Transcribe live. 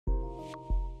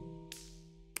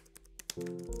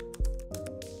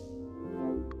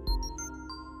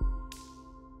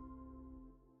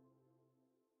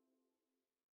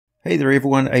Hey there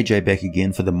everyone, AJ back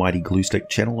again for the Mighty Gluestick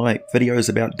channel. I make videos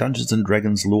about Dungeons &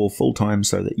 Dragons lore full time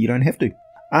so that you don't have to.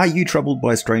 Are you troubled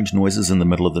by strange noises in the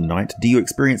middle of the night? Do you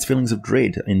experience feelings of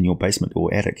dread in your basement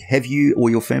or attic? Have you or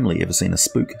your family ever seen a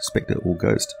spook, spectre or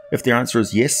ghost? If the answer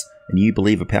is yes, and you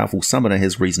believe a powerful summoner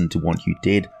has reason to want you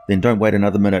dead, then don't wait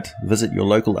another minute. Visit your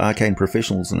local arcane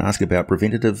professionals and ask about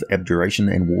preventative abjuration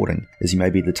and warding, as you may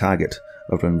be the target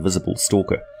of an invisible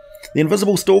stalker. The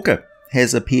invisible stalker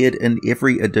has appeared in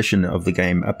every edition of the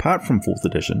game apart from 4th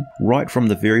edition, right from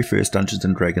the very first Dungeons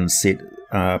 & Dragons set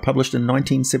published in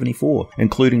 1974,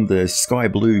 including the sky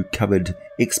blue covered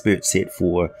expert set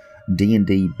for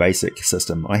D&D basic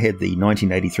system. I had the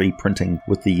 1983 printing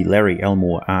with the Larry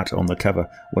Elmore art on the cover,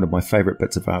 one of my favourite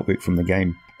bits of artwork from the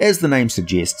game. As the name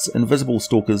suggests, invisible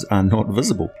stalkers are not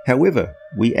visible. However,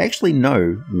 we actually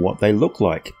know what they look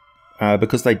like,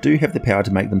 because they do have the power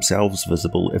to make themselves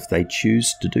visible if they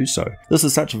choose to do so. This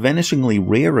is such a vanishingly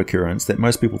rare occurrence that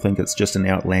most people think it's just an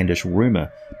outlandish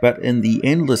rumour, but in the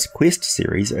Endless Quest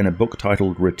series, in a book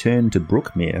titled Return to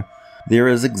Brookmere, there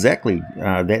is exactly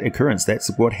that occurrence. That's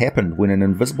what happened when an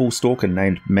invisible stalker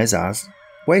named Mazars...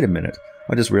 Wait a minute,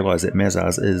 I just realised that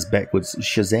Mazars is backwards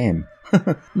Shazam.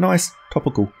 Nice,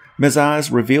 topical.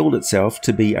 Mazars revealed itself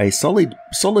to be a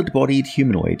solid-bodied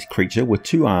humanoid creature with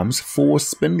 2 arms, 4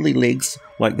 spindly legs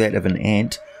like that of an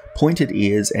ant, pointed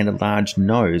ears and a large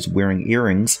nose, wearing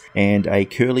earrings and a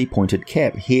curly pointed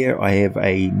cap. Here I have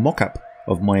a mock-up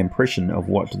of my impression of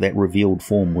what that revealed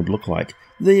form would look like.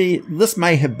 This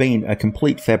may have been a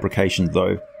complete fabrication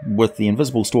though, with the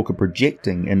invisible stalker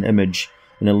projecting an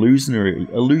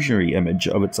illusionary image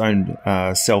of its own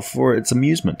self for its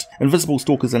amusement. Invisible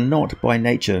stalkers are not, by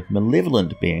nature,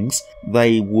 malevolent beings.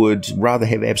 They would rather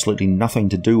have absolutely nothing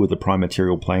to do with the prime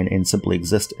material plane and simply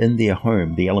exist in their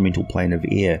home, the elemental plane of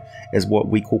air, as what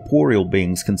we corporeal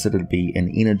beings consider to be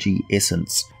an energy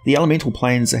essence. The elemental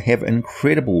planes have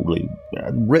incredibly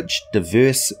rich,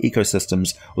 diverse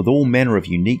ecosystems with all manner of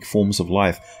unique forms of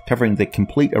life, covering the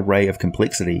complete array of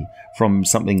complexity, from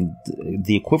something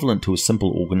the equivalent to a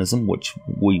simple organism, which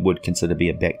we would consider to be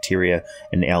a bacteria,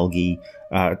 an algae,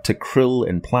 to krill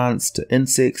and plants, to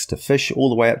insects, to fish, all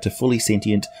the way up to fully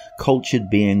sentient, cultured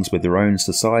beings with their own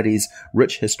societies,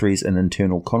 rich histories and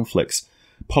internal conflicts.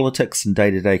 Politics and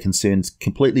day-to-day concerns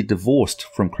completely divorced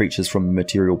from creatures from the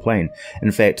material plane.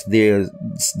 In fact, their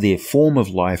form of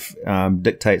life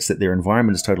dictates that their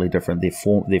environment is totally different.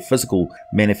 Their physical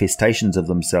manifestations of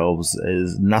themselves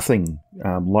is nothing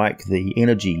like the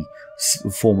energy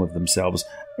form of themselves.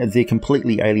 They're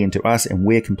completely alien to us, and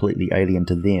we're completely alien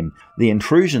to them. The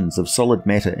intrusions of solid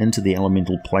matter into the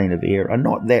elemental plane of air are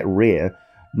not that rare,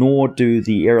 nor do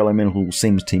the air elementals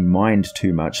seem to mind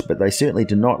too much, but they certainly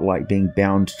do not like being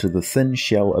bound to the thin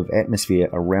shell of atmosphere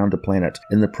around a planet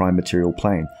in the prime material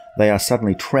plane. They are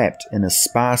suddenly trapped in a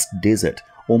sparse desert,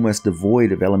 almost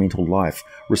devoid of elemental life,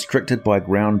 restricted by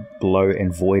ground below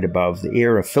and void above, the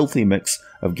air a filthy mix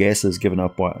of gases given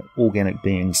off by organic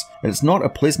beings. It's not a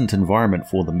pleasant environment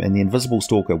for them, and the invisible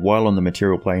stalker, while on the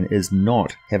material plane, is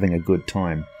not having a good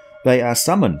time. They are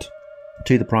summoned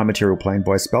to the prime material plane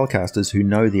by spellcasters who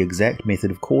know the exact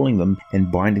method of calling them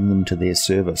and binding them to their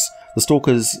service. The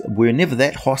stalkers were never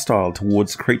that hostile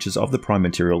towards creatures of the prime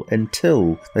material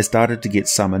until they started to get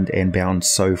summoned and bound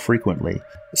so frequently,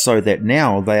 so that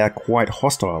now they are quite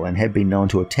hostile and have been known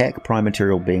to attack prime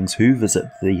material beings who visit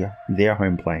their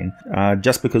home plane,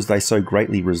 just because they so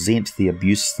greatly resent the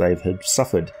abuse they've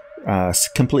suffered,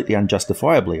 completely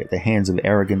unjustifiably, at the hands of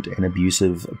arrogant and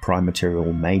abusive prime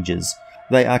material mages.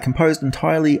 They are composed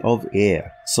entirely of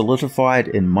air, solidified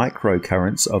in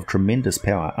microcurrents of tremendous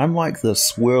power. Unlike the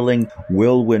swirling,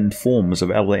 whirlwind forms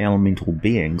of other elemental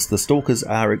beings, the stalkers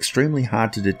are extremely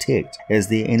hard to detect, as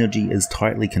their energy is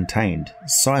tightly contained,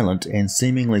 silent and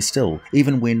seemingly still,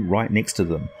 even when right next to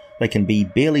them. They can be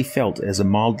barely felt as a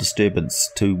mild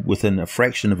disturbance to within a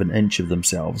fraction of an inch of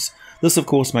themselves. This of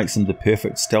course makes them the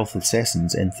perfect stealth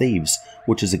assassins and thieves,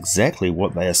 which is exactly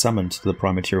what they are summoned to the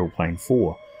prime material plane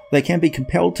for. They can be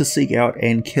compelled to seek out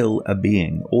and kill a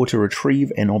being, or to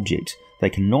retrieve an object. They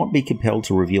cannot be compelled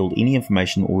to reveal any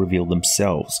information or reveal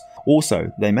themselves.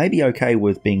 Also, they may be okay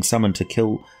with being summoned to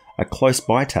kill a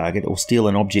close-by target or steal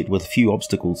an object with few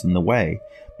obstacles in the way,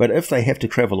 but if they have to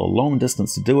travel a long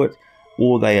distance to do it,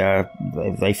 or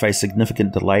they face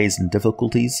significant delays and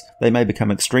difficulties, they may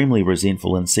become extremely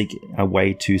resentful and seek a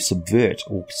way to subvert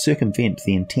or circumvent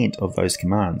the intent of those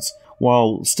commands,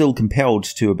 while still compelled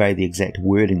to obey the exact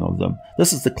wording of them.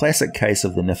 This is the classic case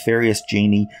of the nefarious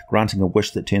genie granting a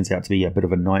wish that turns out to be a bit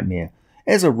of a nightmare.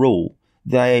 As a rule,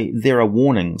 There are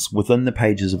warnings within the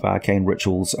pages of arcane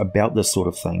rituals about this sort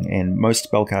of thing, and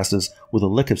most spellcasters with a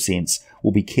lick of sense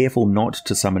will be careful not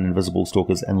to summon invisible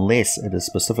stalkers unless it is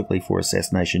specifically for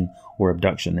assassination or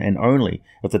abduction, and only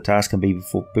if the task can be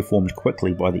performed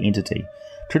quickly by the entity.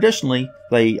 Traditionally,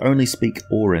 they only speak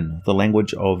Auran, the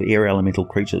language of air elemental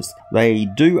creatures. They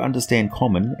do understand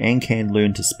Common and can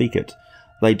learn to speak it.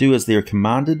 They do as they are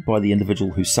commanded by the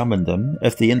individual who summoned them.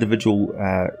 If the individual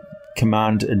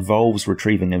command involves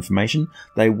retrieving information,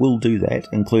 they will do that,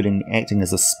 including acting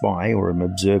as a spy or an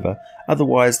observer.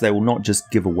 Otherwise, they will not just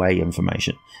give away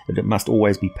information. It must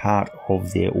always be part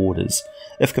of their orders.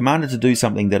 If commanded to do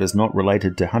something that is not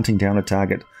related to hunting down a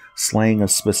target, slaying a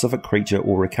specific creature,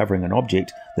 or recovering an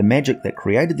object, the magic that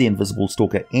created the invisible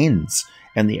stalker ends,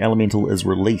 and the elemental is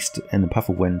released in a puff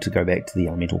of wind to go back to the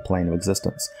elemental plane of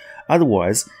existence.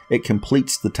 Otherwise, it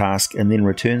completes the task and then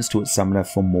returns to its summoner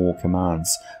for more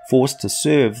commands, forced to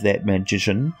serve that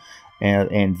magician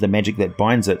and the magic that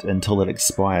binds it until it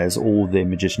expires, or the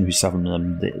magician who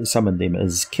summoned them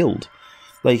is killed.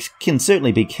 They can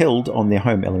certainly be killed on their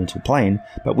home elemental plane,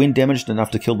 but when damaged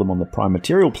enough to kill them on the prime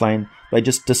material plane, they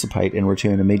just dissipate and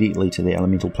return immediately to the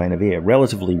elemental plane of air,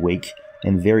 relatively weak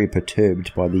and very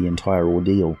perturbed by the entire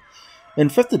ordeal. In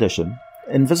 5th edition,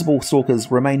 invisible stalkers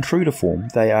remain true to form.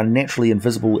 They are naturally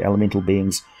invisible elemental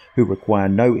beings who require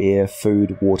no air,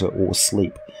 food, water, or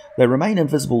sleep. They remain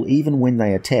invisible even when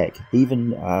they attack.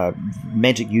 Even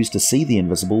magic used to see the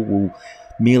invisible will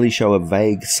merely show a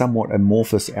vague, somewhat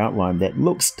amorphous outline that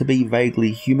looks to be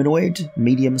vaguely humanoid,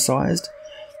 medium-sized.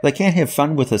 They can have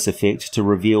fun with this effect to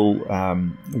reveal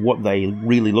what they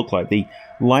really look like. The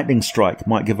lightning strike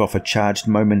might give off a charged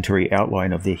momentary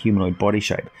outline of their humanoid body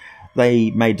shape.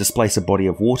 They may displace a body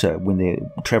of water when they're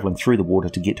travelling through the water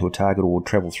to get to a target or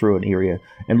travel through an area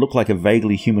and look like a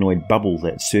vaguely humanoid bubble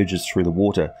that surges through the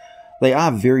water. They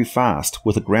are very fast,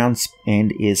 with a ground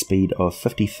and air speed of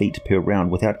 50 feet per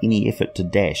round without any effort to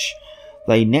dash.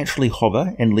 They naturally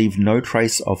hover and leave no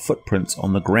trace of footprints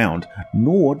on the ground,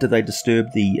 nor do they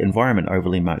disturb the environment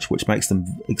overly much, which makes them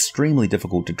extremely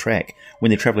difficult to track. When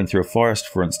they're travelling through a forest,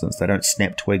 for instance, they don't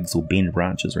snap twigs or bend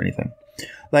branches or anything.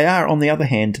 They are, on the other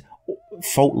hand,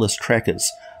 faultless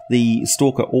trackers. The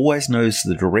stalker always knows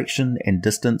the direction and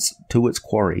distance to its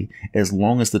quarry as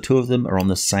long as the two of them are on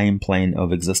the same plane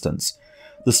of existence.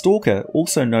 The stalker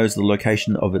also knows the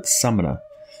location of its summoner.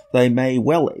 You may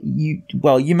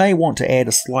want to add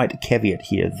a slight caveat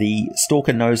here. The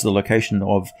stalker knows the location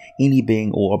of any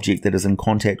being or object that is in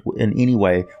contact in any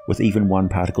way with even one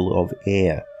particle of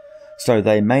air. So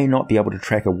they may not be able to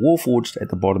track a warforged at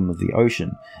the bottom of the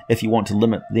ocean. If you want to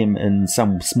limit them in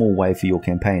some small way for your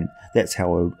campaign, that's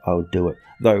how I would do it.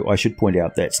 Though I should point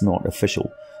out that's not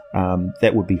official.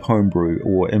 That would be homebrew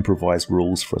or improvised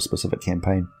rules for a specific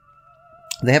campaign.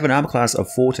 They have an armor class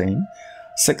of 14,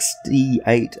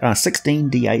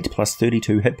 16d8 plus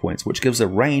 32 hit points, which gives a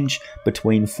range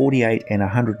between 48 and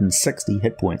 160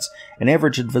 hit points. An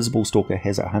average invisible stalker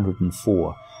has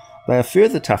 104. They are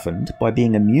further toughened by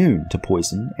being immune to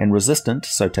poison and resistant,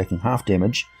 so taking half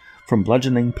damage, from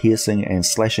bludgeoning, piercing, and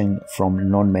slashing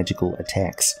from non-magical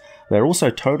attacks. They are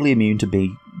also totally immune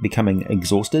to becoming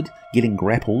exhausted, getting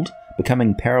grappled,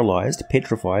 becoming paralyzed,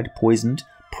 petrified, poisoned,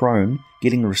 prone,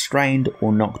 getting restrained,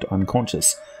 or knocked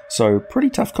unconscious. So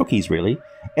pretty tough cookies, really.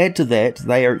 Add to that,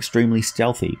 they are extremely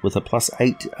stealthy, with a plus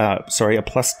 10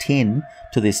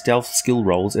 to their stealth skill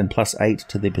rolls and plus 8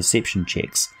 to their perception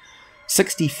checks.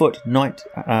 60-foot night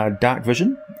dark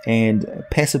vision and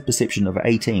passive perception of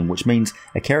 18, which means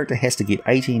a character has to get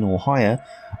 18 or higher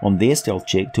on their stealth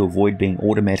check to avoid being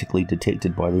automatically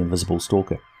detected by the invisible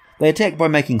stalker. They attack by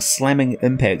making slamming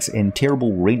impacts and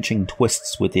terrible wrenching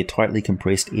twists with their tightly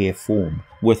compressed air form.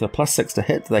 With a plus 6 to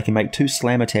hit, they can make 2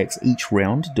 slam attacks each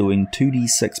round, doing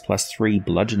 2d6 plus 3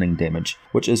 bludgeoning damage,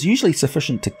 which is usually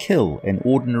sufficient to kill an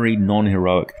ordinary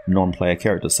non-heroic non-player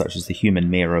character such as the human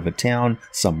mayor of a town,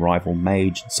 some rival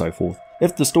mage, and so forth.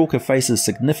 If the stalker faces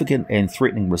significant and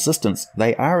threatening resistance,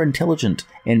 they are intelligent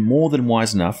and more than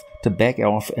wise enough to back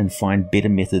off and find better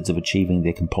methods of achieving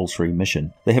their compulsory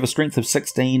mission. They have a strength of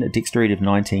 16, a dexterity of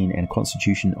 19, and a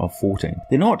constitution of 14.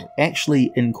 They're not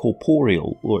actually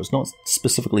incorporeal, or it's not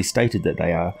specifically stated that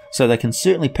they are, so they can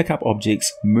certainly pick up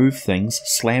objects, move things,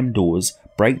 slam doors,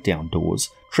 break down doors,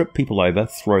 trip people over,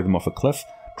 throw them off a cliff,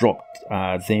 drop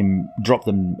heavy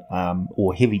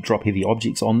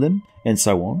objects on them, and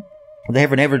so on. They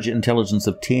have an average intelligence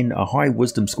of 10, a high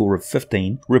wisdom score of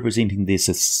 15, representing their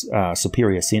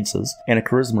superior senses, and a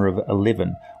charisma of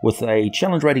 11, With a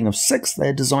challenge rating of 6, they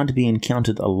are designed to be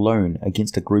encountered alone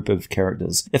against a group of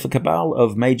characters. If a cabal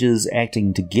of mages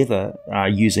acting together are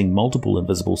using multiple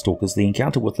invisible stalkers, the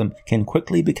encounter with them can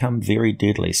quickly become very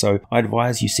deadly, so I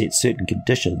advise you set certain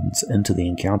conditions into the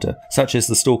encounter, such as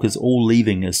the stalkers all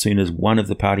leaving as soon as one of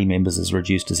the party members is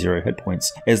reduced to 0 hit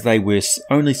points, as they were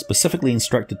only specifically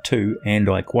instructed to, and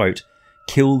I quote,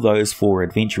 kill those 4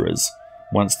 adventurers.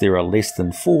 Once there are less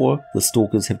than 4, the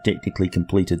stalkers have technically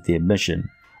completed their mission.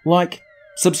 Like,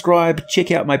 subscribe, check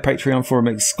out my Patreon for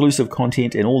exclusive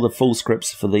content and all the full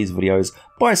scripts for these videos,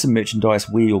 buy some merchandise,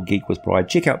 wear your geek with pride,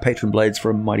 check out Patron Blades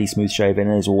for a mighty smooth shave,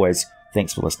 and as always,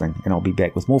 thanks for listening, and I'll be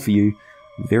back with more for you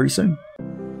very soon.